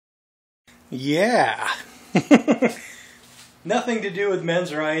Yeah. Nothing to do with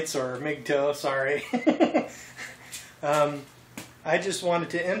men's rights or MGTOW, sorry. I just wanted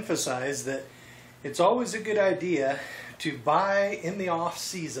to emphasize that it's always a good idea to buy in the off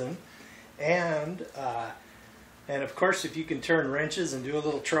season, and of course if you can turn wrenches and do a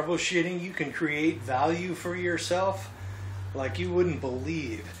little troubleshooting, you can create value for yourself like you wouldn't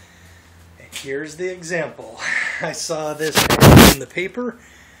believe. Here's the example. I saw this in the paper,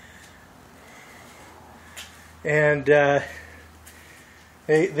 and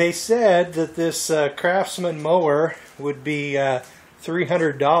they said that this Craftsman mower would be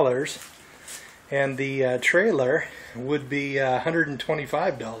 $300 and the trailer would be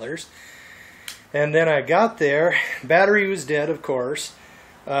 $125. And then I got there, battery was dead, of course.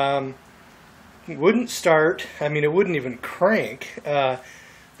 Wouldn't start, I mean it wouldn't even crank. The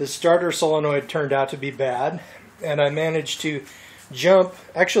starter solenoid turned out to be bad, and I managed to jump,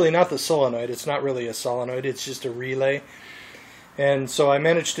 actually not the solenoid, it's not really a solenoid, it's just a relay. And so I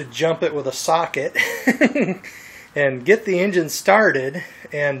managed to jump it with a socket and get the engine started,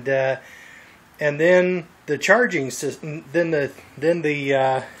 and then the charging system, then the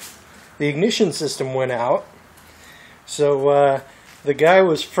ignition system went out. So the guy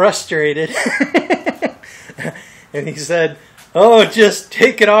was frustrated and he said, "Oh, just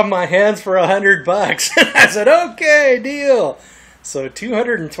take it off my hands for $100 bucks." I said, "Okay, deal." So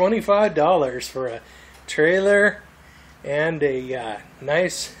 $225 for a trailer and a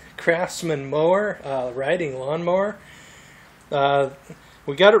nice Craftsman mower, riding lawnmower.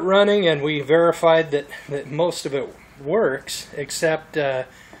 We got it running, and we verified that most of it works, except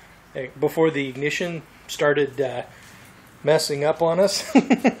before the ignition started messing up on us.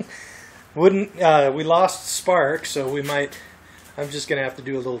 We lost spark, so I'm just going to have to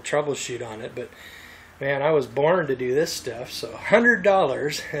do a little troubleshoot on it. But man, I was born to do this stuff. So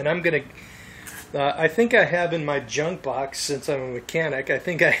 $100, and I'm going to, I think I have in my junk box, since I'm a mechanic, I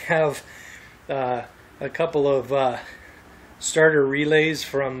think I have a couple of starter relays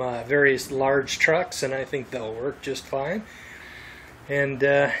from various large trucks, and I think they'll work just fine. And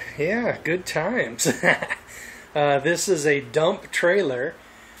yeah, good times. This is a dump trailer.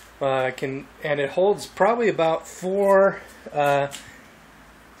 And it holds probably about four of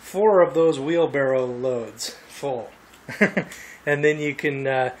those wheelbarrow loads full. And then you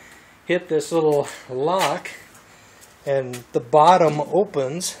can hit this little lock, and the bottom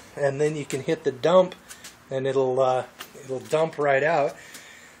opens, and then you can hit the dump, and it'll dump right out.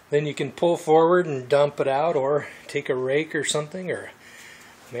 Then you can pull forward and dump it out, or take a rake or something. Or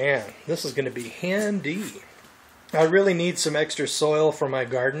man, this is going to be handy. I really need some extra soil for my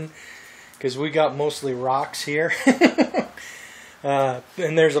garden, because we got mostly rocks here.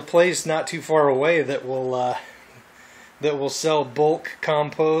 And there's a place not too far away that will sell bulk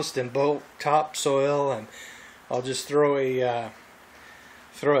compost and bulk topsoil, and I'll just throw a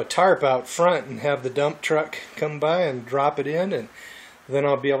tarp out front and have the dump truck come by and drop it in, and then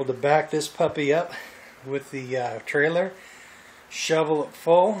I'll be able to back this puppy up with the trailer, shovel it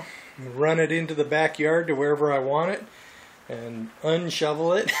full, run it into the backyard to wherever I want it, and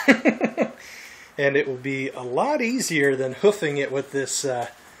unshovel it. And it will be a lot easier than hoofing it with this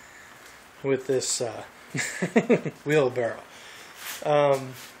wheelbarrow.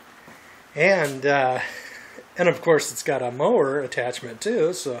 And of course it's got a mower attachment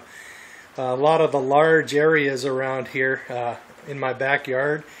too, so a lot of the large areas around here in my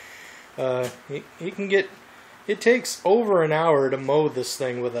backyard, you can get, it takes over an hour to mow this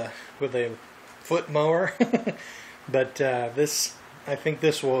thing with a foot mower. But I think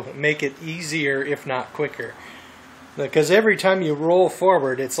this will make it easier, if not quicker, because every time you roll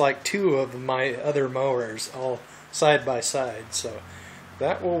forward, it's like two of my other mowers all side by side, so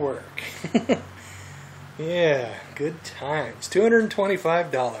that will work. Yeah, good times.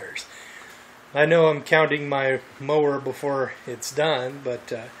 $225. I know I'm counting my mower before it's done,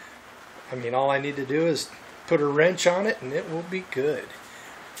 but I mean, all I need to do is put a wrench on it and it will be good.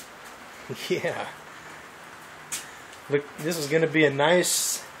 Yeah. Look, this is going to be a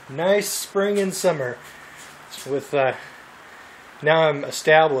nice spring and summer. With now I'm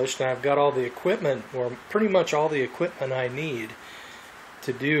established and I've got all the equipment, or pretty much all the equipment I need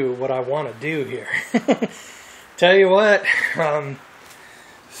to do what I want to do here. Tell you what,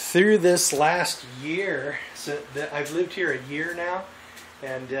 through this last year, so I've lived here a year now,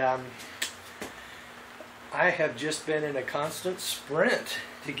 and I have just been in a constant sprint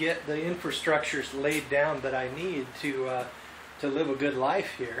to get the infrastructures laid down that I need to live a good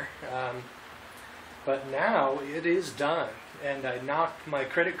life here. But now it is done, and I knocked my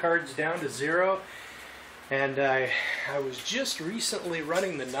credit cards down to 0, and I was just recently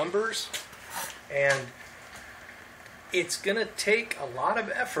running the numbers And it's going to take a lot of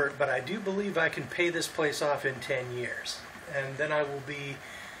effort, but I do believe I can pay this place off in 10 years. And then I will be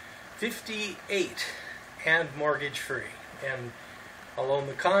 58 and mortgage free. And I'll own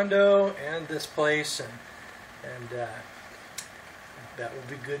the condo and this place, and that will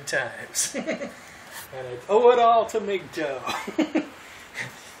be good times. And I owe it all to Mig Joe.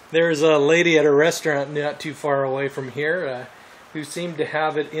 There's a lady at a restaurant not too far away from here who seemed to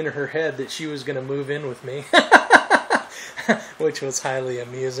have it in her head that she was going to move in with me, which was highly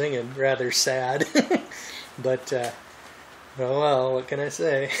amusing and rather sad. But, oh well, what can I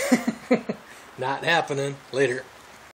say? Not happening. Later.